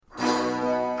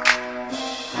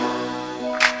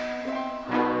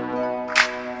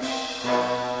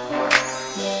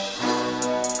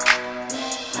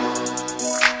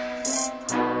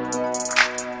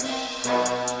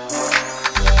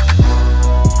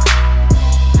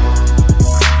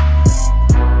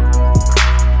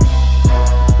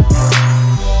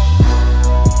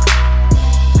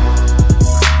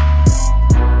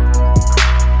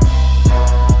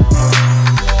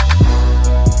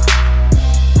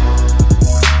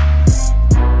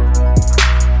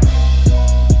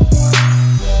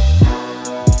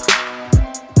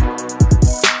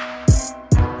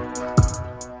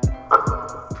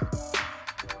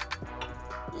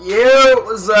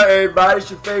up, everybody?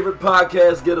 It's your favorite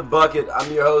podcast, Get a Bucket.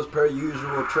 I'm your host, per usual.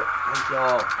 Thank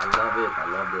y'all. I love it. I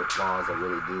love the applause. I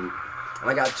really do. And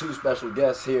I got two special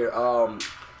guests here.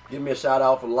 Give me a shout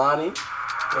out for Lonnie.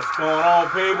 What's going on,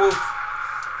 people?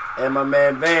 And my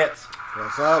man Vance.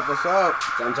 What's up? What's up?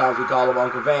 Sometimes we call him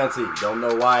Uncle Vancey. Don't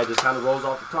know why. It just kind of rolls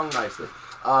off the tongue nicely.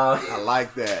 I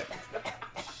like that.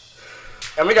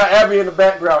 And we got Abby in the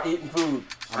background eating food.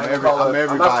 I'm not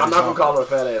gonna call her a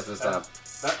fat ass this time.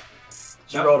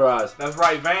 She rolled her eyes. That's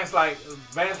right. Vance like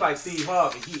Steve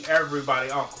Harvey. He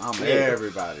everybody uncle. I'm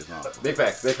everybody's uncle. Big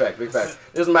facts. This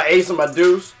is my ace and my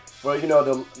deuce for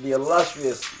the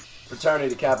illustrious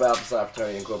fraternity Kappa Alpha Psi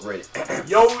Fraternity Incorporated.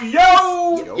 Yo.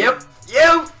 Yep.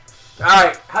 All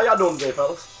right, how y'all doing today,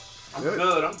 fellas? I'm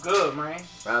good, man.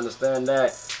 I understand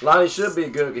that. Lonnie should be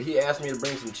good because he asked me to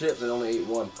bring some chips and only ate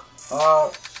one.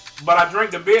 But I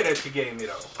drank the beer that you gave me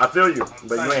though. I feel you,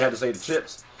 but you ain't had to say the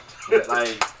chips.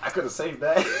 Like, I could have saved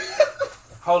that.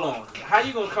 Hold on. How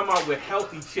you gonna come out with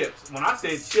healthy chips? When I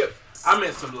said chips, I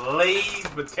meant some Lay's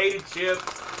potato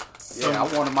chips. I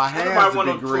wanted my hands to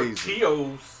be greasy.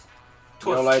 Tostitos.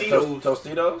 You don't like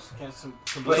Tostitos? And some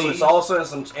With some salsa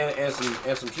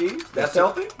and some cheese? That's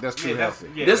healthy? That's too healthy.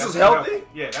 This is healthy?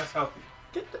 Yeah, that's healthy.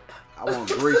 I want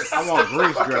grease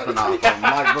dripping off them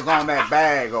like was on that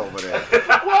bag over there.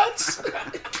 What?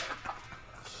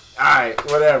 Alright,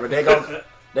 whatever. They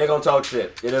gonna talk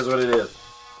shit. It is what it is.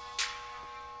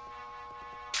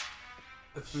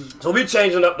 So we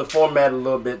changing up the format a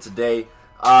little bit today.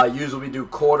 Usually we do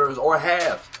quarters or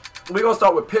halves. We're gonna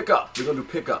start with pickup. We're gonna do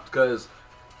pickup because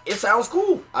it sounds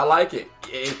cool. I like it.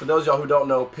 And for those of y'all who don't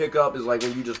know, pickup is like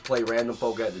when you just play random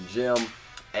folk at the gym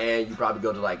and you probably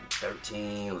go to like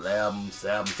 13, 11,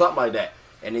 7, something like that.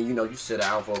 And then you sit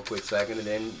down for a quick second and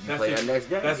then you play that next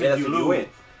game. That's if you win.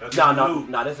 No,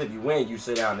 that's if you win, you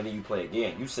sit down and then you play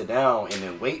again. You sit down and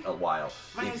then wait a while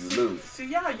if you lose. See,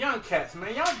 y'all young cats,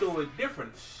 man, y'all do it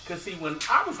different. Because, see, when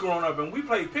I was growing up and we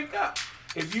played pickup,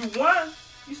 if you won,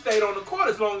 you stayed on the court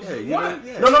as long as you won.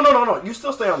 Yeah. No. You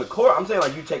still stay on the court. I'm saying,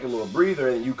 like, you take a little breather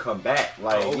and you come back.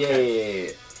 Like, yeah.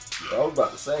 I was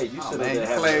about to say, you sit there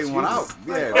and played one out.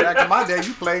 Yeah, back in my day,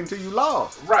 you played until you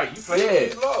lost. Right, you played until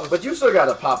you lost. But you still got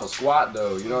to pop a squat,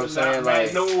 though. You know what I'm saying?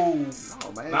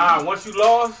 Man, Nah, once you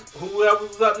lost, whoever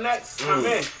was up next, come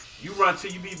in. You run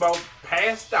till you be about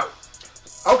passed out.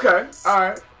 Okay, all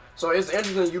right. So it's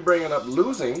interesting you bringing up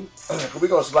losing. We're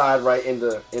going to slide right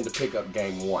into pickup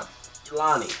game one.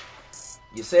 Lonnie,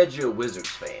 you said you're a Wizards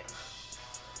fan.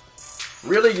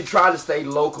 Really, you try to stay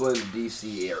local in the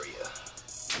D.C. area.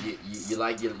 You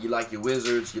like your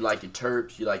Wizards, you like your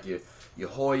Terps, you like your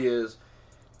Hoyas,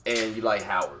 and you like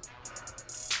Howard.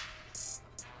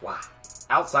 Why?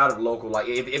 Outside of local, like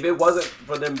if it wasn't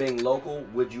for them being local,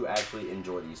 would you actually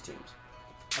enjoy these teams?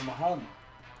 I'm a homer.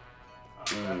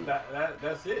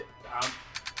 That's it.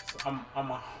 I'm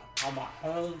a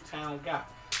hometown guy.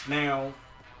 Now,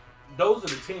 those are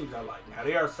the teams I like. Now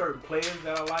there are certain players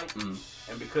that I like, and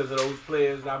because of those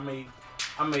players, I may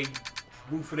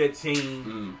root for that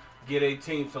team, get a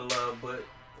team some love. But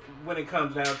when it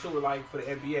comes down to it, like for the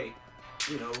NBA,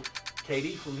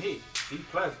 KD from here, he's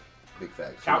pleasant. Big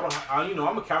facts. I'm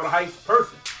a Capitol Heights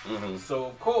person. So,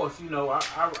 of course,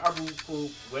 I root for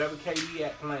wherever KD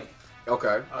at playing.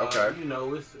 Okay.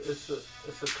 It's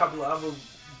a couple of other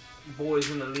boys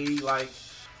in the league like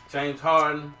James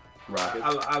Harden. Rockets.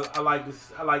 I like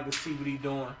to see what he's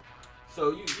doing.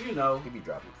 So, he be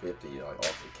dropping 50 like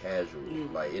off the casual.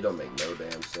 Like, it don't make no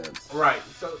damn sense. Right.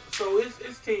 So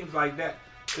it's teams like that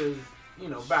because,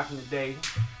 back in the day,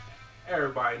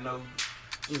 everybody knows,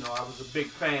 I was a big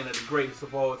fan of the greatest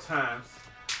of all times.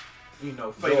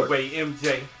 Fade away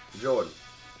MJ. Jordan.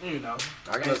 I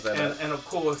can understand that. And of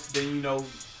course, then,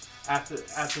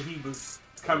 after he was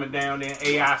coming down there,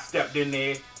 AI stepped in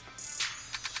there.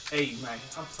 Hey, man,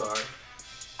 I'm sorry.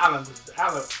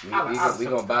 We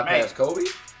gonna bypass Kobe?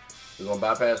 We gonna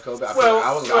bypass Kobe? I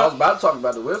was about to talk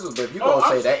about the Wizards, but if you gonna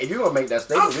say that, if you gonna make that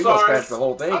statement, we gonna scratch the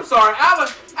whole thing. I'm sorry,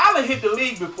 Allen hit the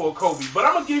league before Kobe, but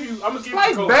I'm gonna give you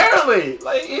Kobe. Barely.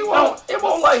 Like it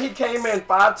won't like he came in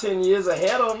 5-10 years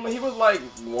ahead of him. He was like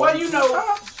one.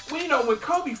 When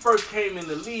Kobe first came in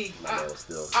the league, I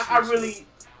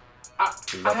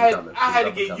had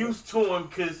to get used to him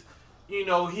because he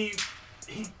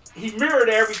mirrored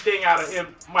everything out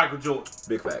of Michael Jordan.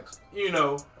 Big facts.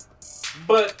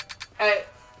 But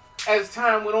as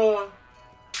time went on,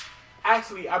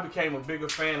 actually I became a bigger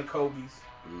fan of Kobe's.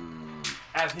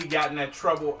 As he got in that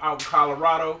trouble out in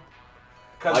Colorado.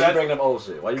 Why you bring up old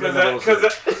shit? Why you bring up old shit?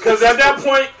 Because at that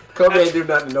point, Kobe ain't do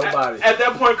nothing to nobody. At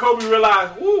that point, Kobe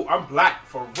realized, "Ooh, I'm black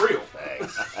for real."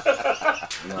 Thanks.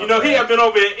 You know, he had been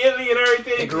over in Italy and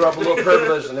everything. He grew up a little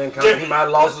privileged, and then he might have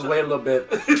lost his weight a little bit.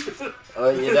 I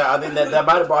think that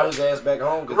might have brought his ass back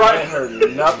home because I ain't heard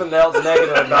nothing else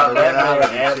negative about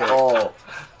that man at all.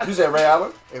 You said Ray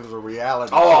Allen? It was a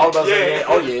reality. Oh, I was about to say,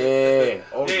 oh yeah.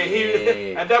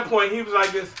 At that point, he was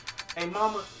like this. Hey,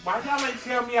 mama, why y'all ain't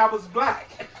tell me I was black?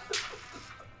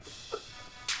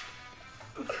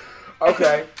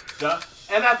 Okay.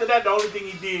 And after that, the only thing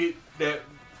he did that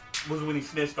was when he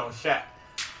snitched on Shaq.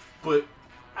 But,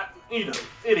 you know,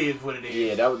 it is what it is.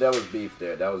 Yeah, that was beef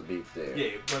there.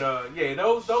 Yeah, but,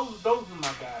 those are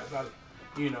my guys.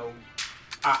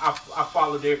 I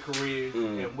followed their careers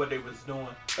and what they was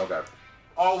doing. Okay.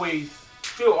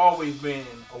 Still always been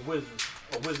a Wizards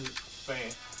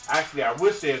fan. Actually, I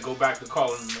wish they'd go back to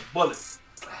calling them the Bullets.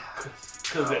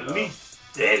 Because at least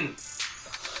then,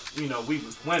 you know, we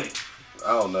was winning.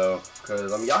 I don't know.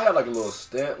 Because, I mean, y'all had like a little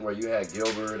stint where you had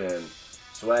Gilbert and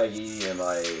Swaggy and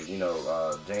like, you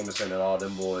know, Jameson and all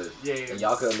them boys. Yeah. And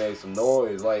y'all could have made some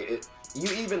noise. Like, you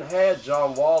even had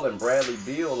John Wall and Bradley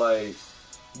Beal. Like,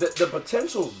 the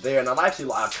potential's there. And I like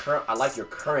your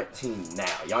current team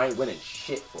now. Y'all ain't winning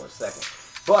shit for a second.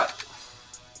 But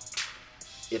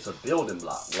it's a building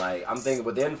block. Like, I'm thinking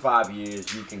within 5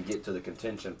 years, you can get to the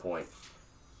contention point.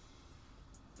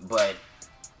 But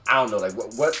I don't know. Like,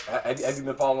 what have you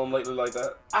been following them lately like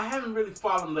that? I haven't really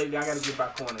followed them lately. I got to get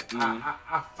back on it.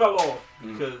 I fell off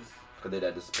because they're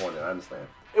that disappointed. I understand.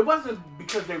 It wasn't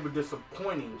because they were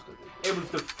disappointing. It was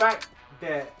the fact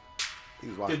that he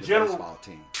was watching the baseball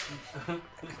team.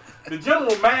 The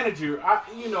general manager,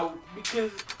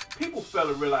 because people fail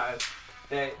to realize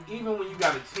that even when you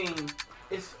got a team,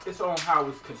 it's on how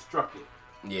it's constructed.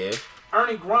 Yeah.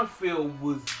 Ernie Grunfeld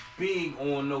was big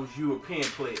on those European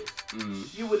players.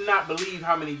 You would not believe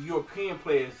how many European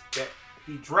players that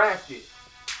he drafted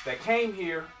that came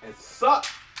here and sucked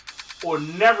or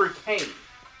never came.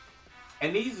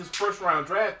 And these is first round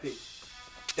draft picks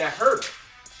that hurt us.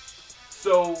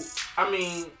 So,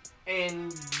 we in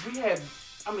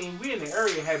the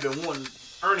area had been wanting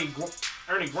Ernie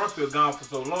Grunfeld gone for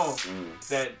so long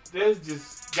that there's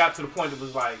just got to the point that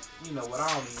was like, you know what, I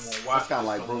don't even want to watch. It's kind of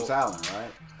like Bruce Allen,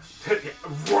 right?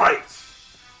 Right.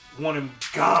 Want him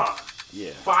gone.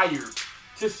 Yeah. Fired.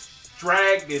 Just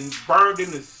dragged and burned in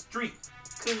the street.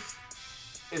 Because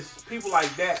it's people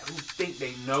like that who think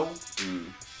they know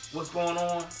what's going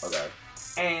on. Okay.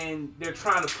 And they're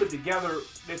trying to put together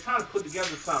something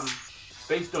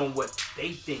based on what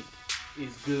they think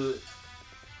is good.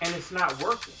 And it's not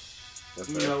working. That's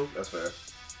fair. That's fair.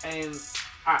 And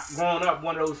growing up,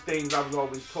 one of those things I was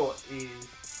always taught is,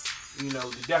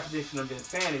 the definition of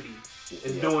insanity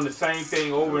is doing the same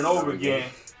thing over and over again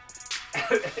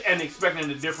and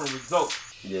expecting a different result.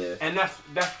 Yeah. And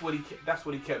that's what he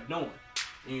kept doing.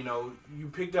 You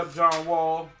picked up John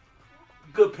Wall,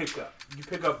 good pickup. You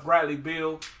pick up Bradley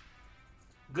Beal,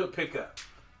 good pickup.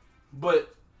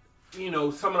 But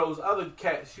some of those other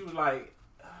cats, you was like,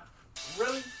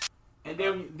 really? And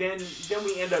then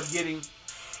we end up getting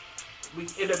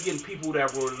people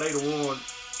that were later on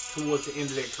towards the end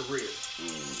of their career,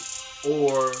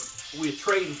 or we're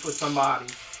trading for somebody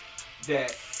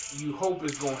that you hope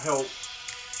is gonna help,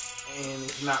 and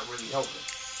it's not really helping.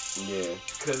 Yeah.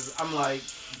 Because I'm like,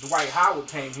 Dwight Howard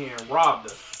came here and robbed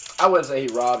us. I wouldn't say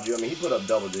he robbed you. I mean, he put up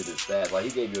double-digit stats. Like,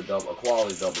 he gave you a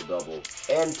quality double-double,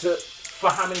 and for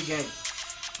how many games?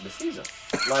 The season.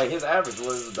 Like, his average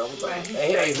was a double-double. Man, he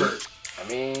stayed hurt.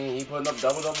 He putting up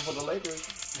double-double for the Lakers.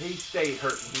 He stayed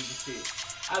hurt when he was here.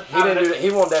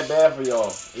 He wasn't that bad for y'all.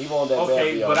 He wasn't that bad for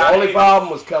y'all. But the only problem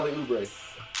was Kelly Oubre.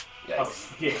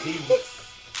 He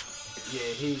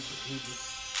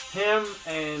was him,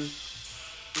 and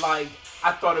like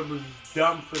I thought it was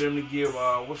dumb for them to give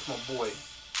what's my boy?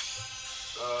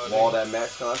 Wall that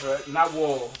max contract? Not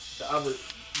Wall, the other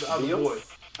Beal? boy.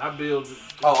 Not Bill.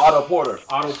 Otto Porter.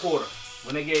 Otto Porter.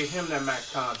 When they gave him that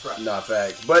max contract. Nah,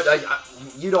 facts. But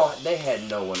they had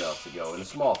no one else to go. And the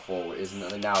small forward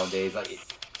isn't nowadays. Like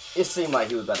it seemed like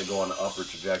he was about to go on an upward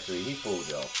trajectory. He fooled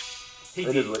y'all.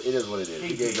 It is what it is.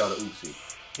 He gave y'all the oopsie.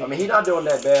 He's not doing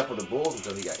that bad for the Bulls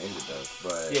until he got injured though.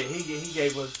 But yeah, he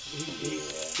gave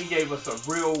us a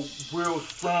real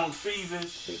strong season.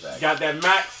 Exactly. Got that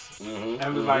max,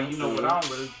 and was like, what, I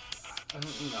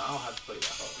don't have to play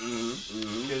that hard.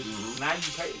 Because now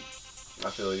you pay. I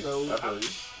feel you.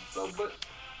 But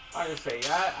like I say,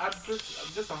 I'm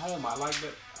just a home. I like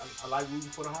that. I like rooting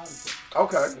for the home team.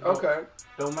 Okay.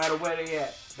 Don't matter where they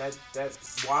at. That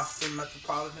Washington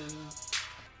Metropolitan.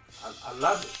 I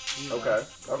love it. You know,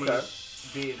 Okay.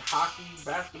 Be it hockey,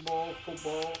 basketball,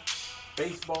 football,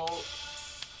 baseball.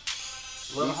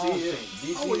 Little home team.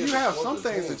 Oh, well, you have some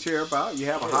things to cheer about. You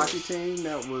have a hockey team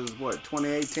that was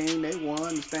 2018. They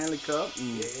won the Stanley Cup.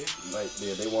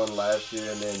 They won last year,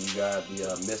 and then you got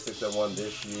the Mystics that won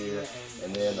this year,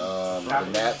 and then the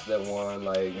Nats that won.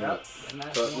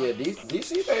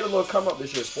 DC made a little come up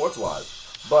this year sports wise.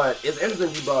 But it's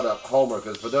interesting you brought up Homer,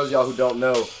 because for those of y'all who don't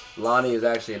know, Lonnie is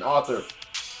actually an author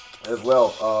as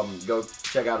well. Go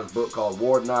check out his book called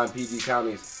Ward 9 PG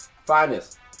County's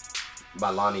Finest by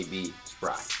Lonnie B.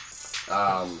 Spry.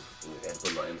 And put a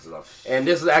little emphasis on. And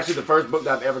this is actually the first book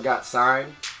that I've ever got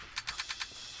signed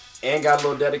and got a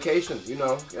little dedication. You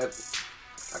know, I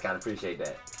kind of appreciate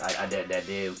that. I did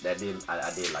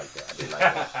like that.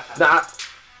 Now,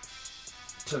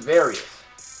 Tavares,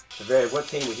 what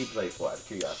team would he play for? Out of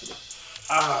curiosity.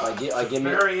 Give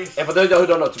me. And for those of y'all who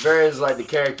don't know, Tavares is like the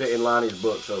character in Lonnie's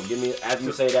book. So give me, after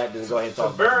you say that, then go ahead and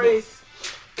talk about it.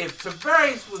 If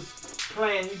Tavares was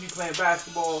playing, he'd be playing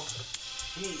basketball.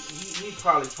 He'd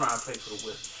probably try and play for the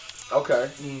Wizards. Okay.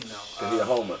 You know, because he's a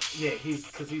homer. Yeah, he's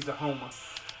a homer.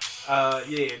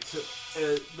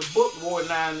 The book Ward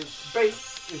 9 is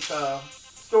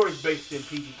stories based in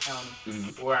PG County,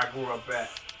 where I grew up at.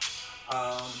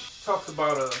 Talks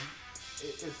about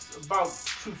it's about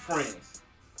two friends.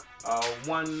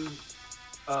 One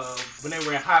when they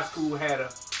were in high school had a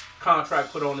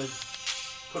contract put on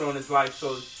his life,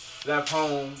 so he left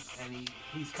home, and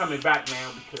he's coming back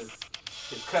now because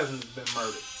his cousin has been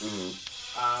murdered.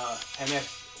 And that's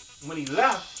when he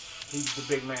left, he's the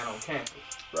big man on campus.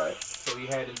 Right. So he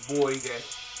had his boy that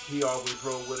he always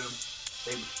rode with him.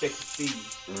 They would stick to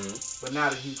thieves. But now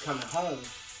that he's coming home,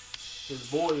 his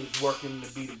boy is working to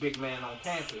be the big man on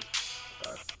campus.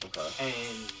 Okay.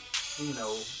 And, you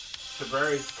know,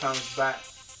 Tavares comes back,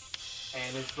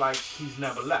 and it's like he's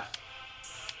never left.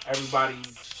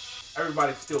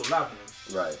 Everybody's still loving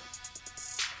him. Right.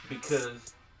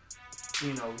 Because,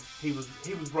 you know, he was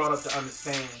brought up to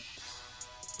understand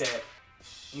that,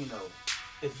 you know,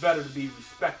 it's better to be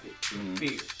respected than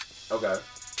feared. Okay.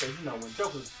 Because, you know, when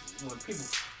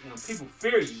people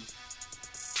fear you,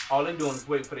 all they're doing is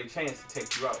waiting for their chance to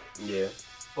take you out. Yeah.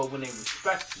 But when they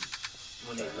respect you,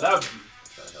 when they love you,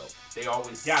 they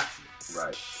always got you.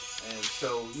 Right. And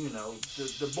so, you know,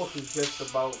 the book is just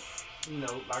about, you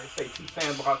know, like I say, two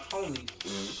sandbox homies,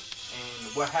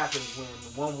 and what happens when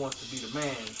one wants to be the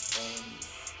man and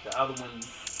the other one,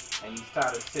 and he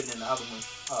started sitting in the other one's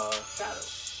shadow.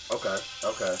 Okay.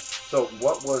 So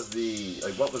what was the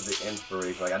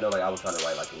inspiration? Like, I know, like, I was trying to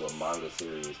write like a little manga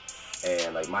series,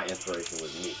 and like my inspiration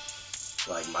was me,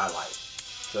 like my life.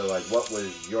 So like, what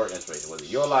was your inspiration? Was it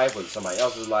your life? Was it somebody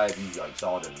else's life? You like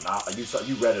saw it in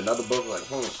you read another book, like,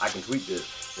 I can tweak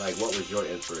this. Like, what was your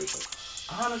inspiration?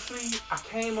 Honestly, I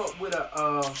came up with an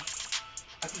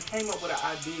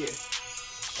idea,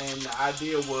 and the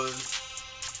idea was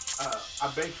I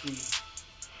basically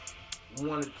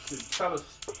wanted to tell a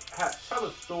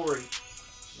story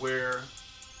where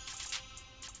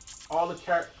all the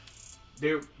characters,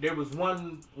 there was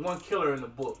one killer in the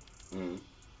book,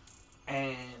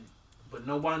 but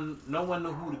no one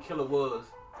knew who the killer was.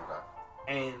 Okay.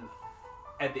 And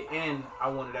at the end, I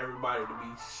wanted everybody to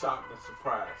be shocked and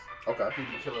surprised. Okay. Who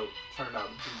the killer turned out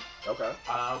to be. Okay.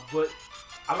 But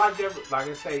I like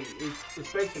I say,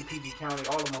 it's based in PG County.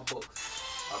 All of my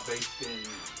books are based in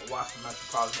the Washington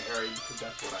metropolitan area because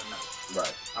that's what I know.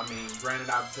 Right. I mean, granted,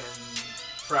 I've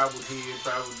traveled here,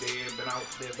 traveled there,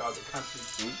 lived out the country,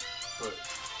 but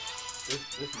this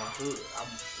is my hood. I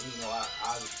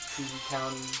PG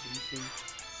County, DC.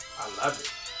 I love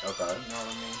it. Okay. You know what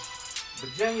I mean?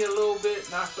 Virginia a little bit,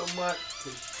 not so much,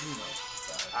 cause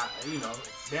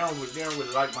they don't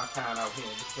really like my kind out here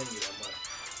in Virginia that much.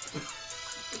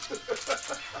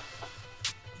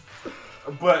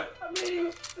 But I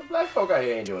mean, the black folk out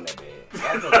here ain't doing that bad.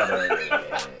 Black folk out here ain't doing that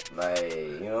bad. Like,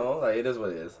 like, it is what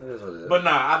it is. It is what it is. But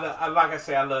nah, I like I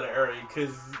say, I love the area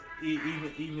because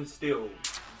even still,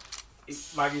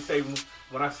 like you say,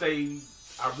 when I say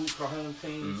I root for home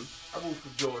teams, I root for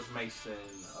George Mason,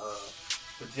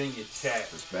 Virginia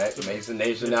Tech. Respect. Mason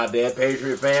Nation out there,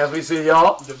 Patriot fans, we see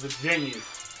y'all. The Virginians.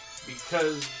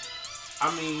 Because, I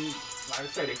mean, like I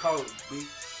say, they call it the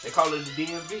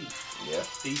DMV. Yeah.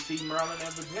 DC, Maryland,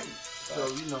 and Virginia. Right. So,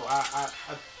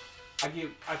 I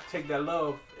take that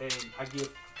love and I give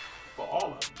for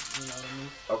all of them. You know what I mean?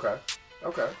 Okay.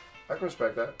 I can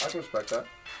respect that.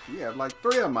 You have like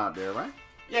 3 of them out there, right?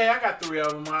 Yeah, I got 3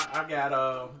 of them. I got,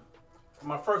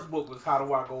 my first book was How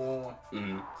Do I Go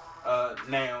On?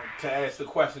 Now, to ask the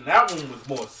question, that one was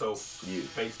more so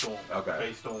based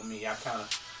on me. I kind of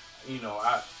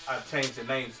I changed the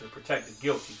names to protect the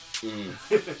guilty.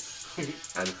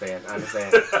 I understand.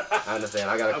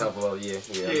 I got a couple of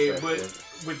but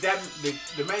with that,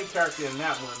 the main character in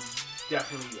that one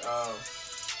definitely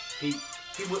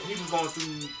he was going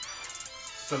through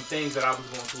some things that I was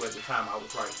going through at the time I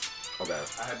was writing. Okay.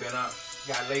 I had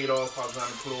got laid off. I was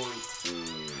unemployed,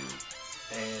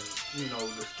 and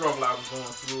the struggle I was going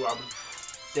through. I was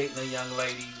dating a young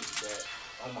lady that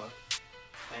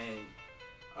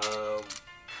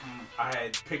I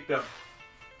had picked up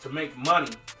to make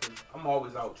money. I'm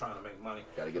always out trying to make money.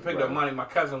 Gotta get picked up money. My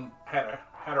cousin had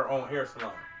her own hair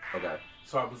salon. Okay.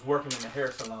 So I was working in the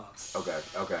hair salon. Okay.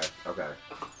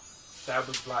 That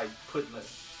was like putting a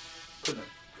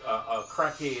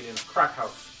crackhead in a crack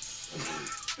house.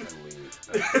 That's weird.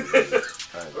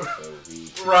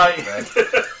 Right.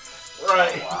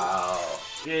 Right. Wow.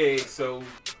 Yeah. So,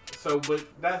 but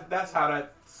that's how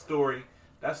that story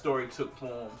took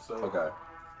form. So, okay.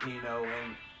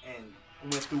 And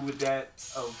went through with that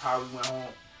of how he went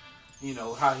home.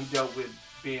 How he dealt with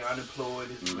being unemployed,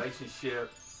 his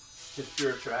relationship, his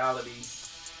spirituality,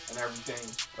 and everything.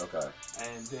 Okay.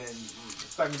 And then the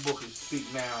second book is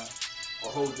Speak Now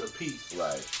or Hold Your Peace.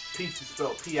 Right. Peace is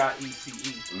spelled Piece.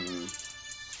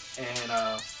 And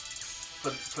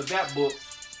for that book,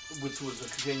 which was a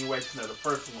continuation of the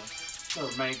first one,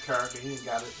 the main character, he didn't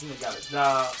got a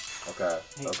job. Okay.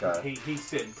 He's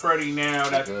sitting pretty now.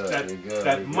 Good.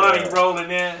 That money rolling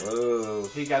in. Ooh.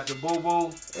 He got the boo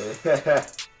boo.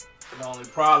 The only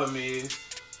problem is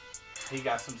he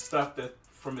got some stuff that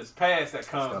from his past that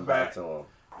comes back to him.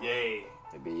 Yeah.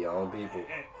 It be your own people.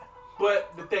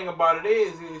 But the thing about it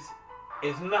is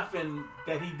it's nothing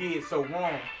that he did so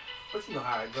wrong. But you know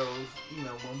how it goes.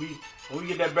 When we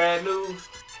get that bad news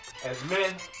as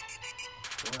men,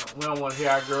 we don't want to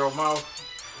hear our girl mouth.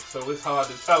 So it's hard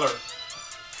to tell her.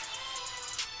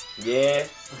 Yeah.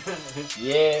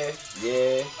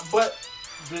 But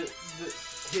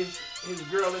his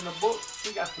girl in the book,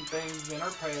 she got some things in her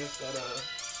past that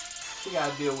she got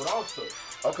to deal with also.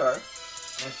 Okay.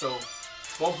 And so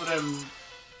both of them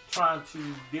trying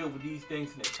to deal with these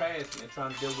things in their past, and they're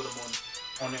trying to deal with them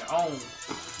on their own,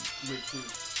 which is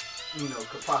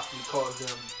could possibly cause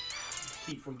them to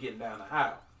keep from getting down the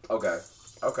aisle. Okay.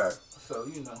 So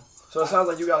So it sounds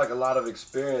like you got like a lot of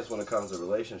experience when it comes to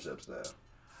relationships now.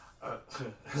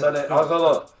 So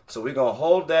we're gonna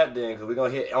hold that then, because we're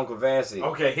gonna hit Uncle Vance.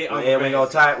 Okay, hit Uncle and Vance.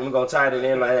 we're gonna tie it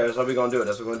in like that. That's what we're gonna do.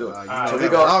 That's what we're gonna do. So we're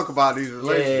gonna talk about these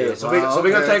relationships. Yeah. So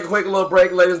we're gonna take a quick little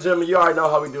break, ladies and gentlemen. You already know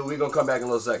how we do. We're gonna come back in a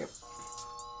little second.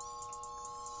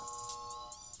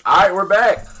 All right, we're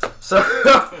back.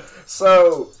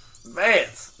 So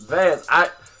Vance.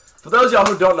 For those of y'all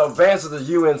who don't know, Vance is a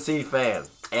UNC fan.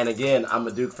 And again, I'm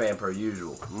a Duke fan per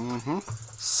usual. Mm-hmm.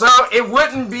 So it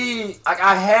wouldn't be like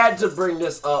I had to bring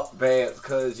this up, Vance,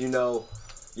 because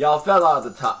y'all fell out of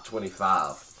the top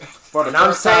 25. And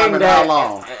I'm saying that how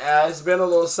long? It's been a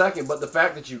little second, but the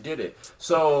fact that you did it.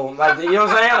 So like what I'm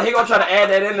saying? He gonna try to add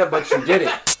that in there, but you did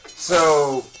it.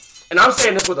 So, and I'm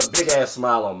saying this with a big ass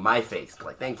smile on my face.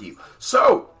 Like, thank you.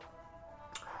 So.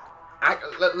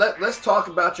 Let's talk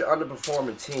about your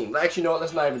underperforming team. Actually,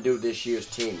 let's not even do this year's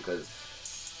team because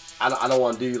I don't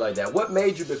want to do you like that. What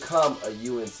made you become a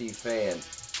UNC fan?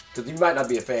 Because you might not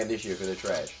be a fan this year because they're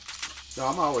trash. No,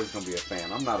 I'm always going to be a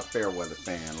fan. I'm not a fair weather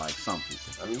fan like some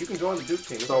people. I mean, you can join the Duke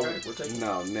team. It's okay. We'll take it.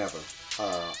 No, never.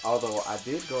 Although I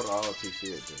did go to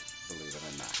ROTC at Duke, believe it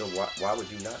or not. So why would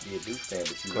you not be a Duke fan?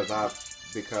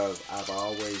 Because I've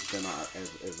always been,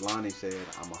 as Lonnie said,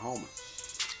 I'm a homer.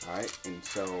 All right, and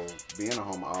so being a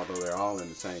homer, although they're all in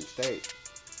the same state,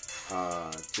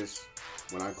 just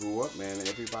when I grew up, man,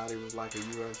 everybody was like a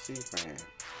USC fan.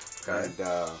 Okay. And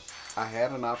I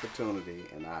had an opportunity,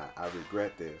 and I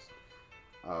regret this.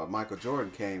 Michael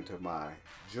Jordan came to my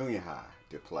junior high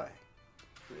to play.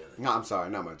 Really? No, I'm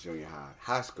sorry, not my junior high.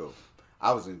 High school.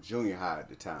 I was in junior high at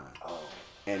the time. Oh.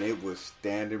 And it was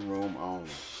standing room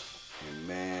only. And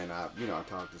man, I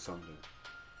talked to some of the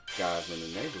guys in the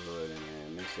neighborhood,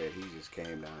 and they said he just came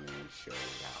down there and showed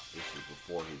out. This was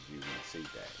before his UNC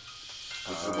days.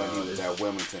 This is when he was at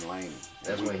Wilmington Laney.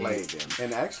 That's when he played them.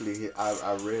 And actually,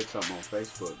 I read something on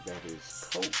Facebook that his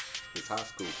coach, his high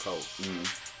school coach,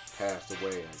 passed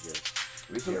away, I guess.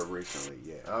 Recently,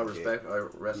 yeah. Respect.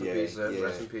 Rest in peace.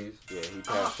 Rest in peace. Yeah, he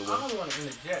passed away. I don't want to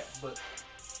interject, but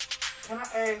can I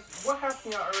ask, what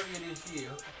happened y'all earlier this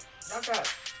year? Y'all got...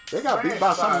 They got beat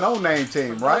by some no-name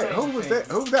team, right? Who was that?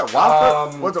 Who was that?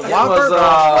 Wofford? Was it Wofford?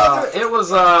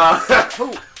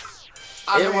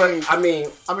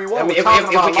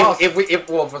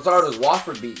 For starters,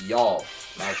 Wofford beat y'all,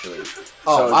 actually.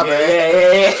 Oh, so, my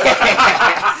bad.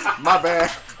 Yeah. My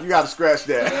bad. You got to scratch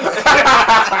that.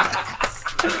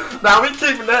 Now we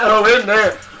keeping that hoe in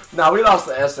there. Now we lost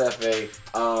the SFA.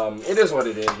 It is what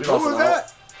it is. We Who lost was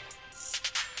that?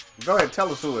 Go ahead,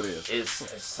 tell us who it is. It's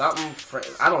something.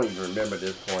 I don't even remember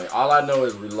this point. All I know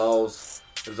is we lost.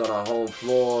 It was on our home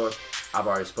floor. I've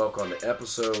already spoke on the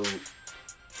episode.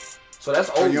 So that's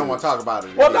over. You don't want to talk about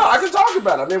it? Well, no, I can talk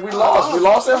about it. I mean, we lost. We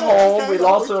lost at home. Okay. We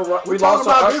lost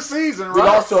to this season, right? We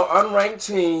lost to an unranked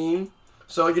team.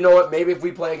 So you know what? Maybe if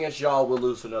we play against y'all, we'll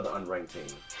lose to another unranked team.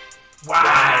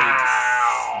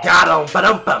 Wow. Got 'em.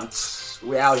 Ba-dum-bum.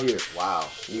 We out here. Wow.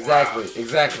 Exactly.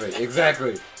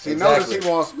 See, notice he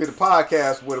wants me to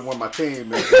podcast with him when my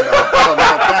team is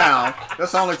down.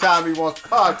 That's the only time he wants to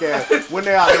podcast. When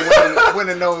they're out there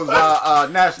winning those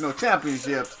national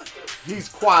championships, he's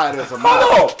quiet as a mouse.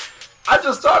 Hold on. I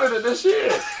just started it this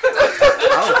year.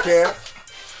 I don't care.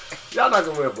 Y'all not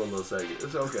going to win for a little second.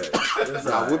 It's okay. It's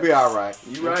Nah, we'll be all right.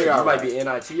 You right. You might be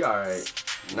NIT all right.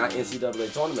 Not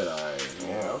NCAA tournament all right.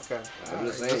 Yeah, okay. I'm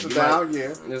just saying. It's a down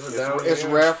year. It's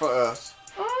rare for us.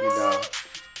 You know.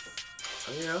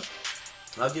 Yeah.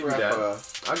 I'll give you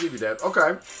that. I'll give you that.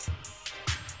 Okay.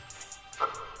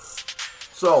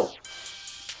 So,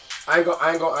 I ain't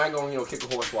gonna kick a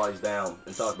horse while he's down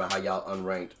and talk about how y'all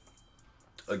unranked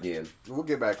again. We'll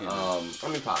get back in. I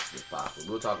mean, possibly.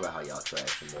 We'll talk about how y'all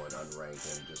trash and more and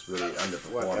unranked and just really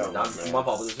underperforming. My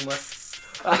fault. Was it too much?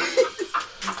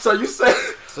 So you say.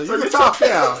 So you can talk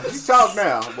now. You talk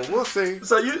now, but we'll see.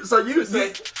 So you say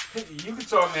you can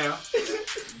talk now,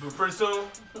 but pretty soon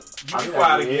you be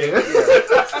quiet again.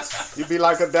 Yeah. You be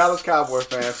like a Dallas Cowboys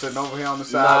fan sitting over here on the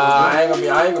side. Nah, I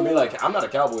ain't gonna be like. I'm not a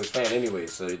Cowboys fan anyway,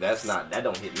 so that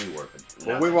don't hit me working.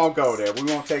 Well, we won't go there. We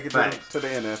won't take it to the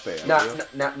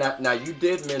NFL. Now, you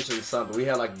did mention something. We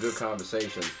had like a good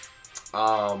conversation,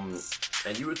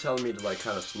 and you were telling me to like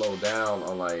kind of slow down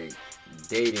on like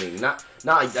dating, not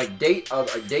like date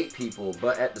people,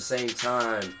 but at the same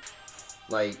time,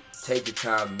 like take your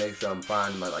time and make sure I'm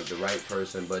finding like the right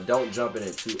person, but don't jump in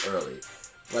it too early.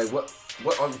 Like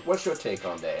what's your take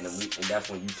on that? And that's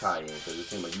when you tie in, because it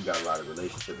seems like you got a lot of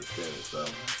relationship experience. So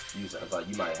I thought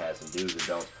you might have some dudes that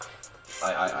don't.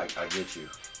 I get you.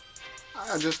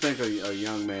 I just think a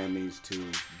young man needs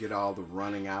to get all the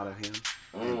running out of him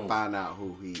and find out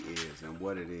who he is and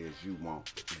what it is you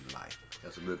want in life.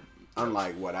 That's a good.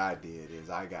 Unlike what I did is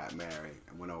I got married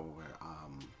and went over.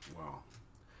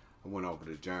 I went over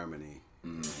to Germany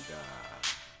and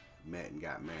met and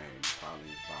got married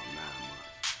probably about 9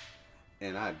 months.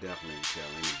 And I definitely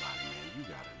tell anybody, man, you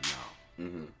gotta know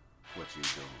what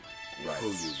you're doing, right, who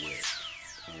you with.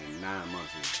 And 9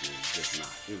 months is just not.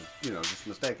 It was, just a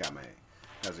mistake I made.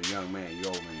 As a young man, you're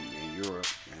over in Europe,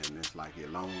 and it's like you're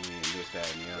lonely and this, that,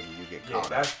 and the other, and you get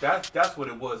caught up. That's what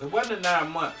it was. It wasn't 9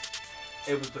 months.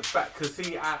 It was the fact, cause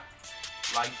see, I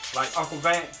like Uncle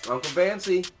Vance. Uncle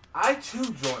Vancey. I too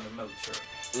joined the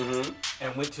military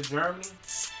and went to Germany,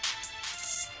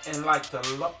 and like thought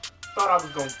I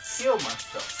was gonna kill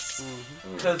myself,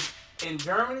 cause in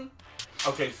Germany,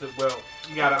 okay, so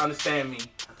you gotta understand me.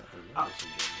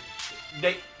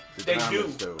 They do,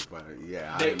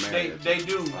 they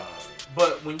do,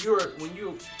 but when you're a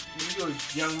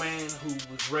young man who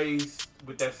was raised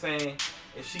with that saying,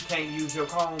 if she can't use your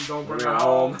comb, don't bring her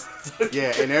home.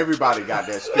 Yeah, and everybody got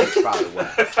that speech, by the way.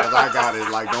 Because I got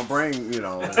it, like, don't bring, ain't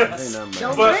nothing.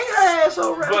 Don't bring her ass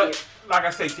over. But, like I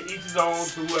say, to each his own,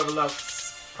 to whoever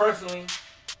loves. Personally,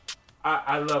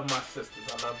 I love my sisters.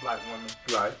 I love black women.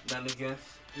 Right. Nothing against,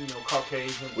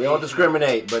 Caucasian. We don't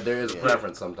discriminate, but there is a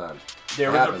preference sometimes. There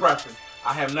is a preference.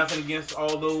 I have nothing against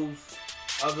all those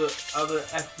other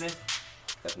ethnic.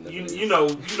 You know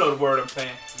the word I'm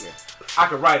saying. Yeah. I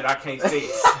could write it. I can't say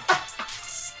it.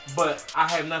 But I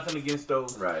have nothing against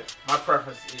those. Right. My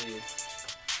preference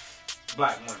is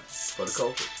black women. For the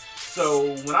culture.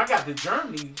 So when I got to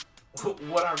Germany,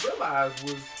 what I realized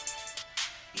was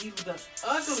even the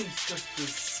ugly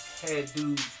sisters had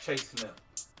dudes chasing them.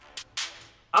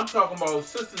 I'm talking about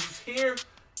sisters here.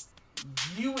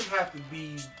 You would have to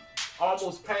be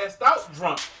almost passed out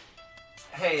drunk.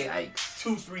 Had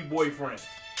 2-3 boyfriends.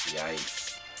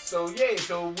 Yikes. So when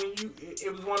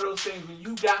it was one of those things when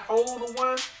you got hold of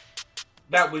one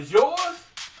that was yours,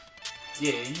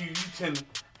 yeah, you tend,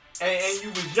 and you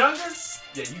was younger,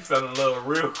 yeah, you fell in love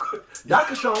real quick.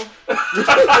 Dr. Sean.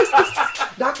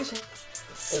 Dr. Sean.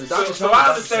 So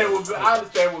I understand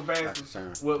what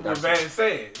Vance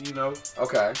said,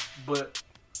 Okay. But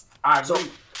I agree.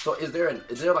 So is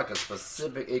there like a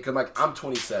specific? Because like I'm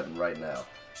 27 right now.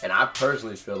 And I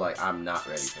personally feel like I'm not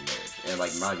ready for marriage. And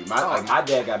like mind you, my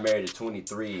dad got married at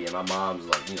 23, and my mom's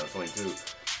like 22,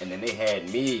 and then they had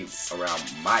me around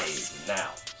my age now.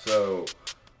 So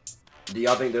Do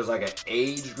y'all think there's like an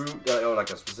age group or like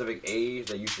a specific age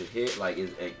that you should hit? Like,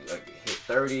 hit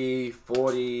 30,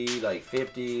 40, like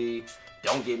 50?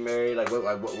 Don't get married. Like,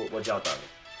 what y'all thinking?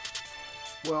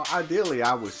 Well, ideally,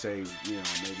 I would say,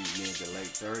 maybe mid to late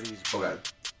 30s.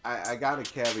 But Okay. I got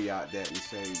to caveat that and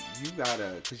say, you got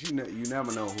to, because you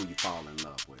never know who you fall in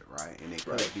love with, right? And it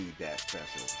could be that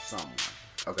special someone.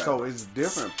 Okay. So it's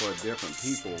different for different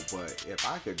people, but if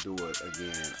I could do it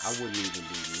again, I wouldn't even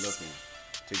be looking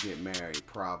to get married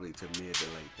probably to mid to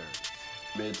late 30s.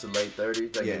 Mid to late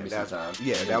 30s? That give me some time.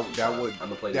 Yeah, that would. I'm going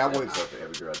to play this episode for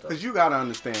every girl I talk. Because you got to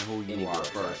understand who you are girl,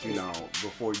 first, right.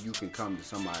 before you can come to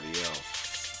somebody else.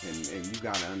 And you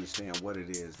got to understand what it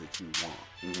is that you want.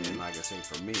 Mm-hmm. And like I say,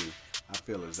 for me, I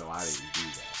feel as though I didn't do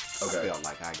that. Okay. I felt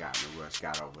like I got in a rush,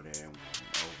 got over there and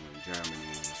over in Germany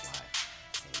and was like,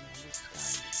 hey man, this is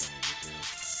kind of the thing to do.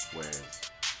 Whereas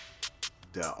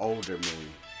the older me,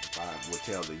 if I would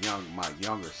tell my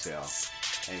younger self,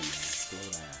 hey man,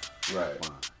 slow down. Right. Have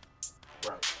fun.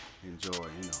 Right. Enjoy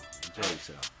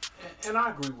yourself. And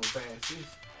I agree with Vance.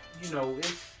 It's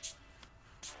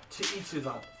to each his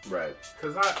own. Right.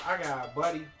 Because I got a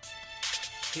buddy,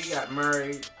 he got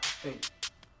married, I think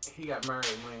he got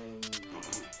married when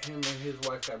him and his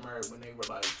wife got married when they were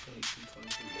like 22,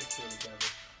 23. They're still together,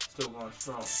 still going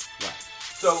strong. Right.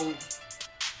 So,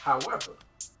 however,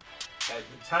 at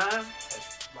the time,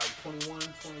 at like 21,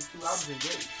 22, I was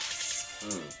engaged.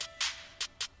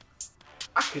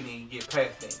 I couldn't even get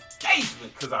past the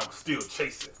engagement because I was still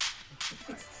chasing.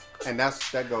 And that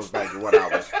goes back to what I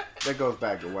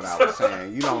was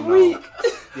saying. You don't know.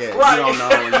 Yeah, right. You don't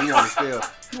know, and you want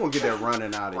to get that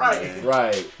running out of you. Man.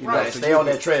 Right. So stay on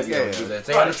that treadmill. Yeah.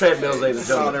 Stay on the treadmill, ladies and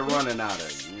gentlemen. gentlemen. All that running out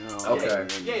of you. Okay.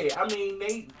 Yeah, I mean,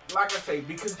 they, like I say,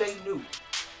 because they knew.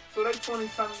 So they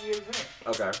 20-something years in.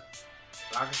 Okay.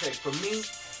 Like I say, for me,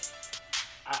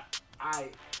 I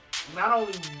not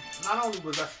only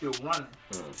was I still running,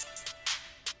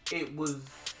 it was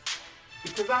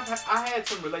because I had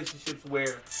some relationships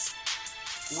where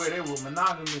they were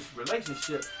monogamous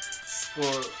relationships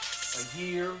for a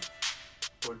year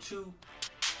or two.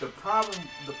 The problem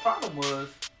was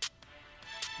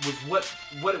what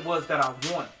it was that I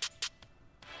wanted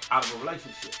out of a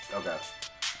relationship. Okay.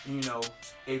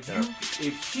 If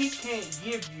she can't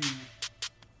give you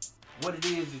what it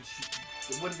is that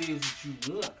you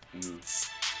want,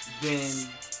 then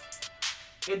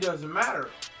it doesn't matter.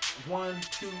 1,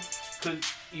 2, because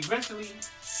eventually,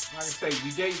 like I say,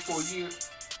 we dated for a year,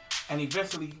 and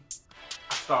eventually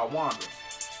I started wandering.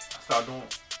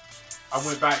 I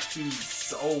went back to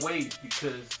the old ways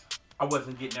because I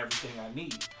wasn't getting everything I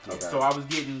needed. Okay. So I was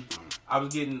getting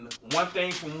one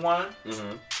thing from one.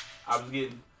 Mm-hmm. I was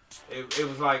getting. It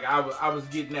was like I was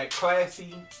getting that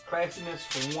classiness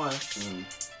from one. Mm-hmm.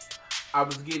 I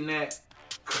was getting that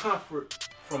comfort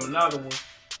from another one,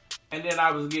 and then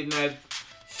I was getting that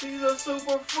she's a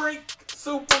super freak.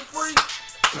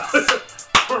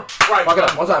 Right. Fuck it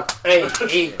up. One time. Hey,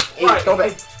 right. Go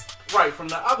back. Right from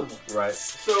the other one. Right.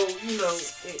 So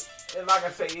and like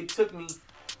I say, it took me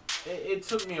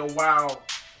a while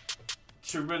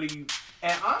to really,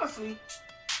 and honestly,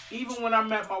 even when I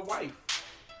met my wife,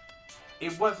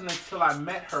 it wasn't until I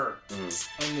met her and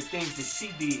the things that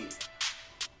she did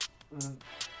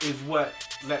is what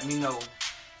let me know,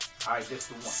 all right, this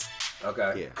is the one.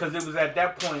 Okay. Yeah. Because it was at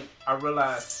that point I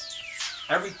realized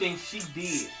everything she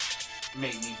did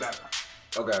made me better.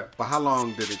 Okay. But how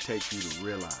long did it take you to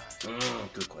realize?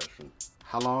 Good question.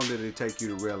 How long did it take you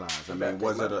to realize? I mean,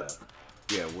 were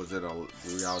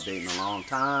y'all dating a long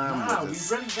time? Nah, we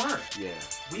really weren't. Yeah.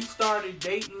 We started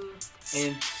dating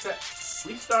in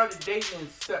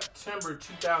September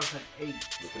 2008.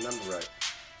 Get the number right.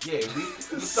 Yeah,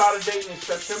 we started dating in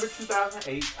September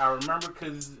 2008. I remember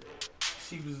because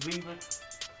she was leaving.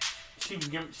 She was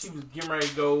getting ready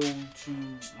to go to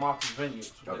Martha's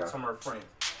Vineyard with some of her friends.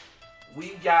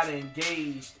 We got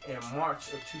engaged in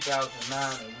March of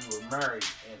 2009, and we were married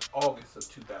in August of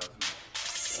 2009.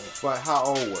 But how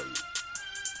old were you?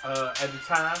 At the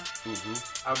time,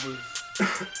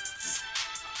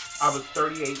 I was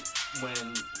 38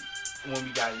 when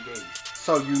we got engaged.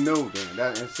 So you knew then.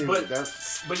 But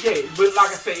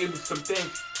like I say, it was some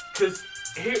things. Cause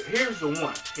here's the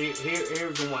one.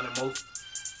 Here's the one,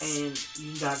 and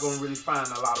you're not gonna really find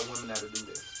a lot of women that'll do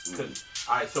this. Cause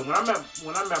all right, so when I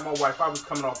met my wife, I was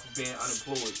coming off of being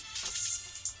unemployed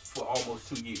for almost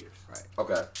 2 years. Right.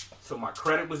 Okay. So my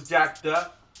credit was jacked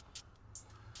up.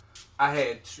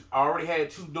 I already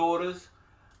had 2 daughters.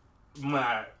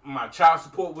 My child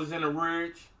support was in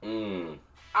arrears.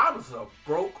 I was a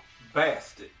broke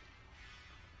bastard.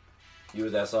 You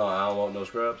was that song, I Don't Want No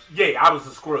Scrubs? Yeah, I was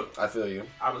a scrub. I feel you.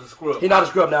 I was a scrub. He not a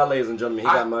scrub now, ladies and gentlemen.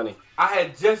 He got money. I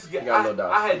had just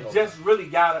really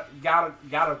got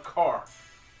a car.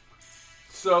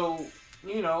 So,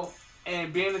 you know,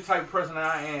 and being the type of person that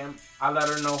I am, I let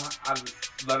her know what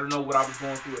I was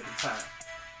going through at the time.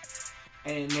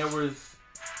 And there was,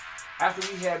 after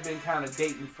we had been kind of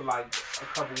dating for like a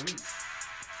couple weeks,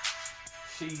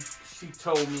 she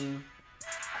told me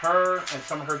her and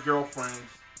some of her girlfriends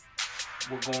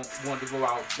wanted to go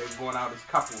out. They were going out as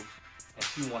couples, and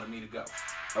she wanted me to go.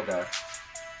 Okay.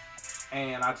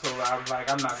 And I told her, I was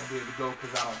like, I'm not going to be able to go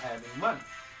because I don't have any money.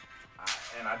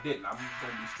 And I didn't. I'm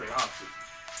going to be straight honest with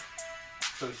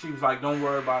you. So she was like, don't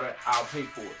worry about it. I'll pay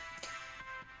for it.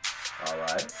 All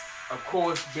right. Of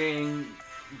course, being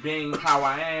how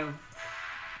I am,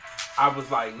 I was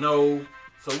like, no.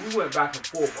 So we went back and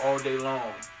forth all day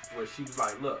long where she was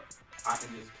like, look, I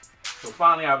can just. So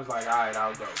finally I was like, all right,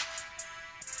 I'll go.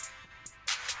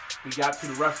 We got to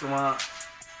the restaurant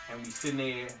and we sitting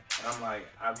there and I'm like,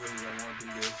 I really don't want to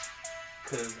do this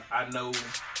because I know,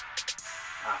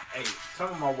 hey, some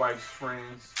of my wife's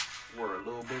friends were a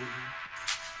little baby.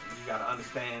 And you got to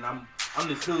understand, I'm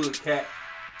this hood cat.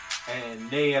 And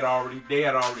they had already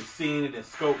seen it and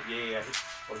scoped, yeah,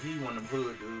 or he one of them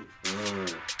hood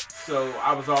dudes. So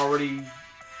I was already,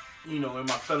 you know, in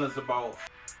my feelings about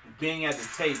being at the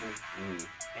table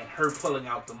and her pulling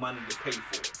out the money to pay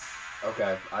for it.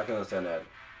 Okay, I can understand that.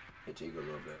 Hit your ego a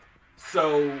little bit.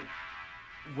 So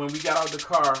when we got out of the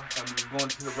car and we were going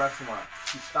to the restaurant,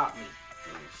 she stopped me.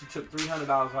 She took $300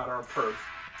 out of her purse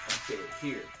and said,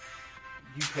 "Here,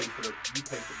 you pay for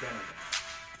dinner."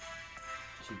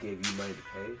 She gave you money to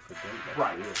pay for dinner? That's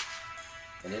right. Real.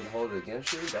 And didn't hold it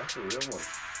against you? That's a real one.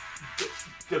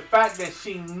 The fact that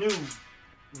she knew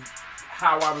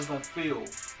how I was going to feel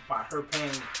by her paying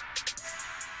it,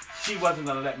 she wasn't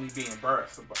going to let me be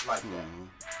embarrassed like that.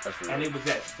 That's real. And it was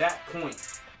at that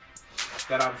point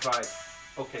that I was like,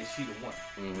 okay, she the one.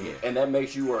 Yeah. And that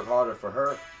makes you work harder for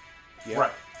her. Yep.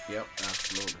 Right. Yep,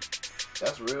 absolutely.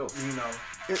 That's real. You know.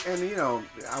 And you know,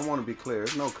 I want to be clear.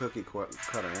 There's no cookie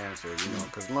cutter answer, you know,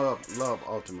 because love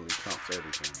ultimately trumps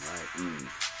everything, right?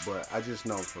 But I just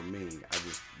know for me, I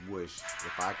just wish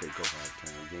if I could go back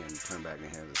turn back the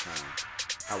hands of time,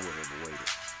 I would have waited,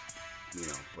 you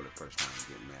know, for the first time to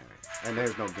get married. And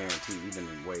there's no guarantee, even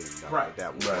in waiting, right.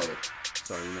 that would right. work.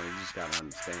 So you know, you just gotta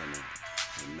understand that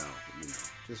and know, you know,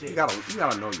 just you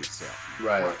gotta know yourself.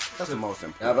 Right. That's the most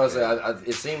important. I was about to say,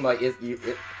 it seemed like it.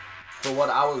 For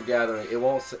what I was gathering, it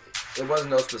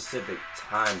wasn't no specific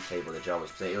timetable that y'all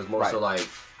was saying. It was more so like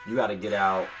you got to get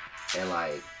out and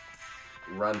like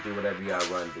run through whatever you got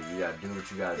to run through. You got to do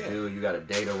what you got to do. You got to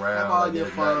date around. Have all like your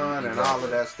fun and exactly. all of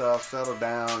that stuff. Settle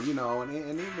down, you know, and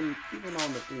even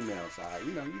on the female side,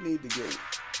 you know, you need to get.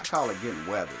 I call it getting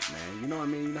weathered, man. You know what I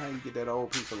mean? You know how you get that old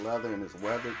piece of leather and it's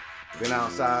weathered. Been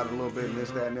outside a little bit and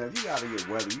this, that, and that. You got to get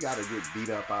weathered. You got to get beat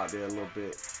up out there a little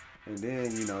bit. And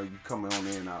then, you know, you come on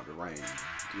in out the rain,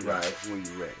 you know, when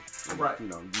you're ready. And, right. You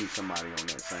know, you meet somebody on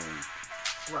that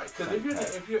same. Right. Because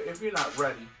if you're not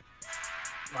ready,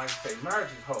 like I say, marriage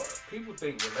is hard. People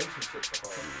think relationships are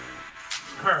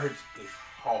hard. Marriage is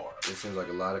hard. It seems like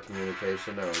a lot of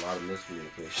communication and a lot of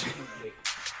miscommunication.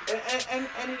 and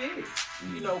it is.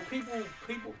 You know, people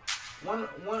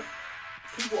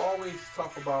always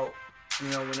talk about, you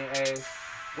know, when they ask,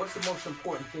 what's the most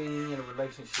important thing in a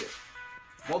relationship?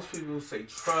 Most people say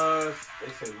trust,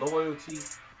 they say loyalty.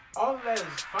 All of that is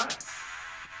fine.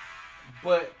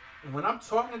 But when I'm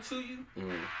talking to you,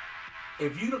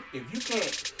 if you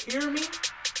can't hear me,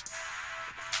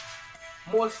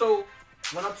 more so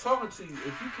when I'm talking to you,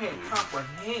 if you can't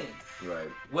comprehend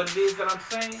what it is that I'm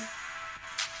saying,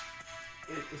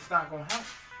 it's not going to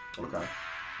happen. Okay.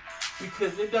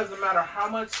 Because it doesn't matter how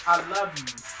much I love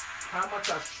you, how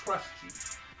much I trust you,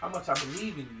 how much I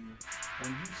believe in you. When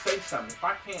you say something, if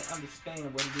I can't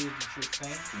understand what it is that you're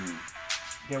saying,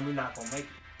 then we're not going to make it.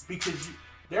 Because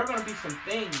there are going to be some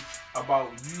things about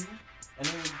you, and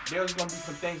then there's going to be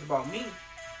some things about me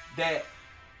that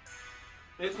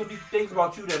there's going to be things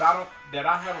about you that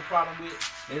I have a problem with.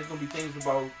 There's going to be things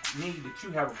about me that you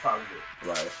have a problem with.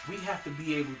 Right. We have to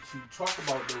be able to talk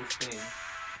about those things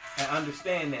and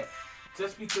understand that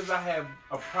just because I have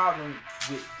a problem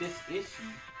with this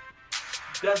issue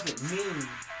doesn't mean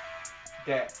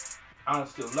that I don't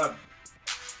still love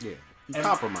you. Yeah, you're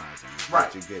compromising. Right.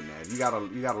 What you're getting at. You gotta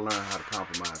learn how to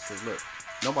compromise. Because look,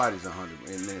 nobody's 100,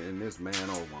 in this man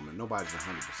or woman, nobody's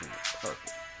 100%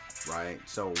 perfect, right?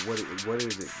 So what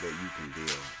is it that you can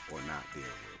deal or not deal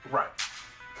with? Right.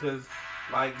 Because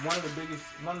like one of the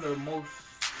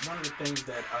things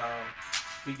that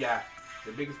we got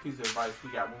the biggest piece of advice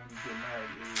we got when we get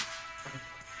married is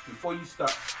before you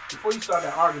start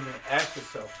that argument, ask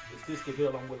yourself, is this the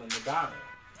hill I'm willing to die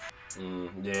on?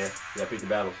 Yeah, pick the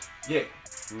battles. Yeah,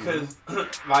 because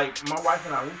like my wife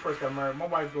and I, when we first got married, my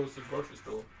wife goes to the grocery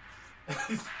store,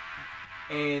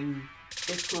 and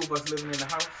it's 2 of us living in the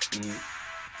house, and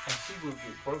she will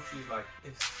get groceries like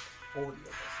it's 40 of us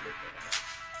living in the house,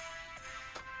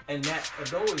 and that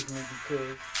annoys me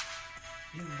because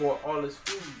you bought all this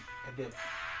food and then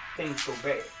things go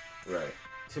bad. Right.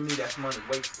 To me, that's money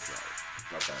wasted.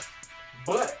 Right? Okay.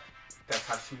 But that's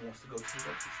how she wants to go to the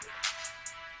grocery store.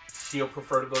 She'll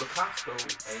prefer to go to Costco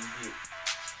and get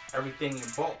everything in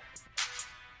bulk.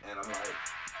 And I'm like,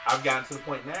 I've gotten to the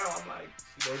point now, I'm like,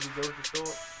 she goes to the grocery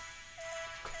store,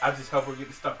 I just help her get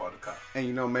the stuff out of the car.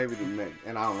 And maybe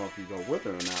and I don't know if you go with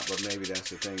her or not, but maybe that's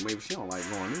the thing. Maybe she don't like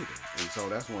going either. And so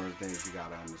that's one of the things you got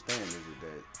to understand is that the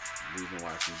reason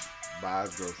why she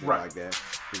buys groceries like that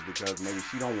is because maybe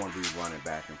she don't want to be running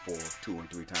back and forth 2 and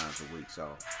 3 times a week.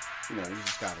 So, you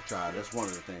just got to try. That's one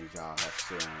of the things y'all have to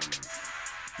sit down and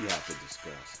you have to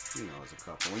discuss, as a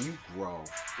couple. When you grow,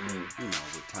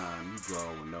 with time, you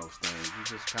grow with those things. You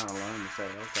just kind of learn to say,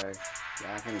 okay,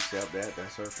 yeah, I can accept that.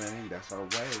 That's her thing. That's her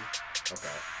way.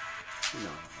 Okay.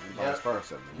 And vice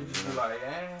versa. You just be like,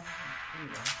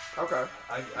 Okay.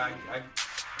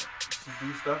 She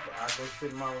do stuff, I go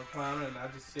sit in my recliner and I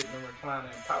just sit in the recliner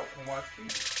and pout and watch TV.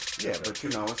 Yeah, but it's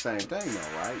the same thing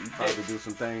though, right? You probably do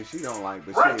some things she don't like,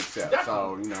 but she accepts.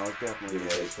 Definitely. So, it's definitely give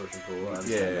and take, push and pull.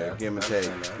 Yeah, give and take.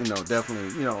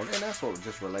 Definitely, and that's what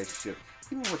just relationship.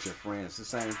 Even with your friends, the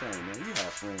same thing, man. You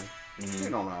have friends.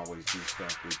 They don't always do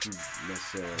stuff that you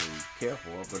necessarily care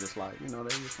for, but it's like, they're your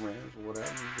friends or whatever.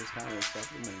 You just kind of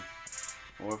accept them.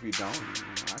 Or if you don't,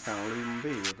 I kind of leave them be.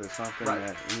 If it's something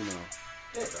that,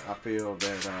 I feel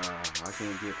that I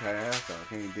can't get past or I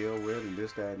can't deal with and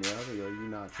this, that, and the other, or you're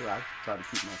not too. I try to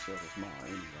keep myself small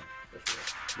anyway.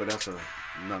 But that's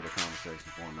another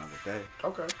conversation for another day.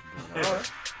 Okay. All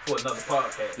right. For another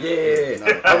podcast.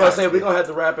 Yeah. I'm going to say we're going to have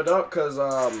to wrap it up because,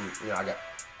 I got...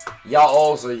 Y'all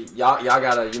old, so y'all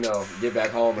gotta, get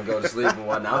back home and go to sleep and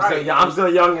whatnot. I'm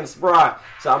still young and spry,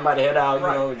 so I'm about to head out,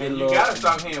 get a little... You gotta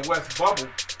stop here in West Bubble.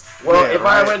 Well, if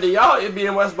I went to y'all, it'd be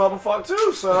in West Bubble Fuck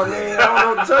too. So I don't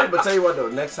know what to tell you. But tell you what though,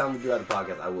 next time we do have the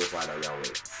podcast, I will slide on y'all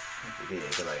with.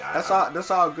 That's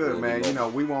all good, man.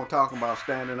 We won't talk about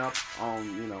standing up on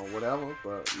whatever,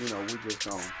 but we just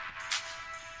gonna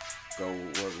go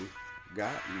with what we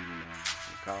got and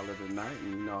call it a night.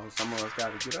 And some of us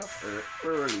got to get up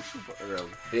early, super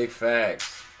early. Big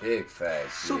facts.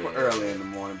 Super early in the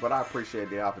morning, but I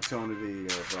appreciate the opportunity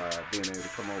of being able to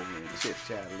come over and chit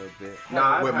chat a little bit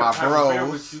with my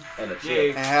bros and a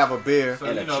chip and have a beer.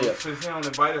 So since he don't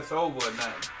invite us over or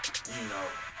nothing,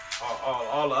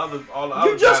 all the other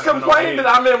you just complained that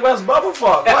I'm in West Bubble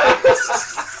Fuck.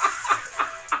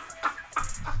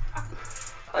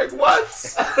 Like what?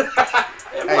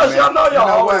 Plus, y'all know y'all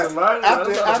always learn.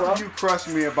 After you crush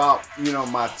me about,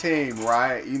 my team,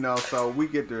 right? So we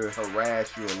get to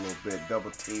harass you a little bit,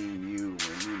 double team you,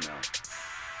 and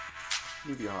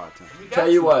give you a hard time. Tell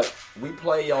you what, we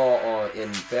play y'all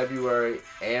in February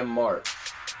and March.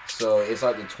 So it's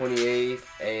like the 28th,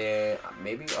 and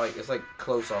maybe it's like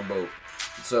close on both.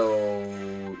 So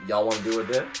y'all want to do it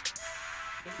then?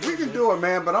 We can do it,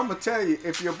 man, but I'm going to tell you,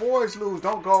 if your boys lose,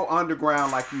 don't go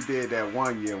underground like you did that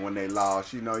one year when they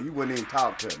lost. You wouldn't even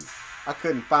talk to me. I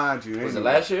couldn't find you. Was it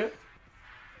last year?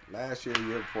 Last year,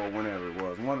 year before, whenever it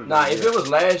was. If it was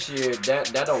last year,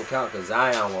 that don't count because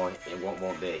Zion won't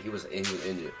there. He was injured.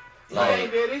 He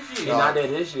ain't there this year. He's not there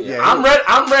this year. Yeah, I'm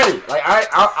ready. Like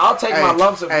I'll take my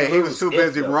lumps. He was too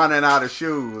busy running out of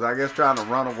shoes. I guess trying to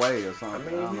run away or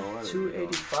something. I don't know what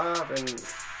 285 and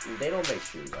they don't make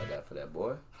shoes like that for that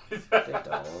boy. They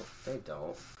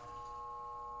don't.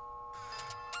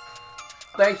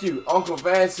 Thank you, Uncle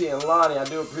Vance and Lonnie. I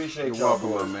do appreciate y'all,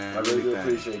 boys. Man. I really do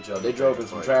appreciate y'all. They drove in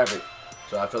some traffic,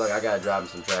 so I feel like I gotta drive in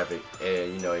some traffic.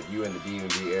 And if you in the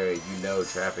DMV area,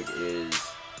 traffic is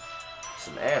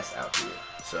some ass out here.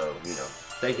 So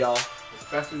thank y'all.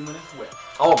 Especially when it's wet.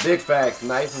 Oh, big facts.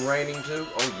 Nice and raining too.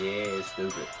 Oh yeah, it's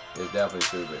stupid. It's definitely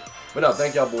stupid. But no,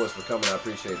 thank y'all boys for coming. I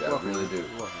appreciate that. I really do.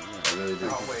 I really do.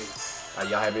 Always.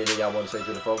 Y'all have anything y'all want to say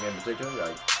to the folk in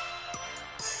particular?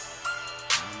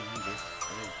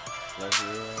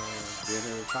 Pleasure being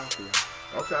here to talk to you.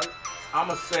 Okay. I'm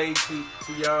going to say to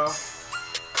y'all,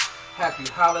 happy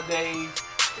holidays.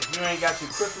 If you ain't got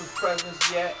your Christmas presents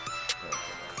yet,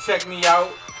 check me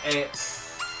out at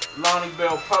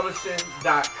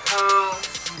LonnieBellPublishing.com.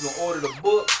 You can order the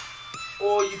book,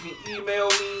 or you can email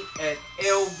me at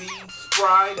lbspry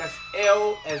Spry. That's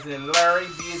L as in Larry,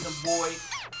 B as in boy,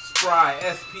 Spry,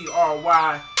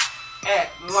 S-P-R-Y, at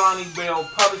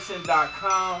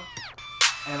LonnieBellPublishing.com,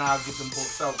 and I'll get them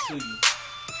books out to you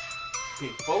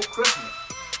before Christmas.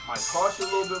 Might cost you a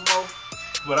little bit more,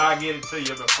 but I'll get it to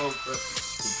you before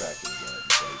Christmas.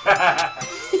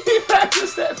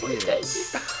 Practice that,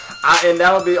 please. And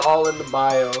that'll be all in the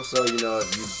bio, so if you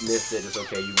missed it, it's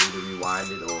okay. You need to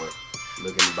rewind it or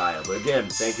look in the bio. But again,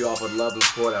 thank you all for the love and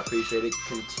support. I appreciate it.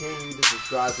 Continue to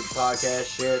subscribe to the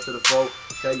podcast, share it to the folk,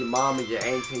 tell your mama, your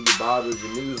auntie, your bobbers,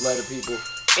 your newsletter people,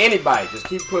 anybody. Just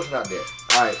keep pushing out there.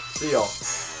 All right, see y'all.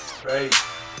 Right.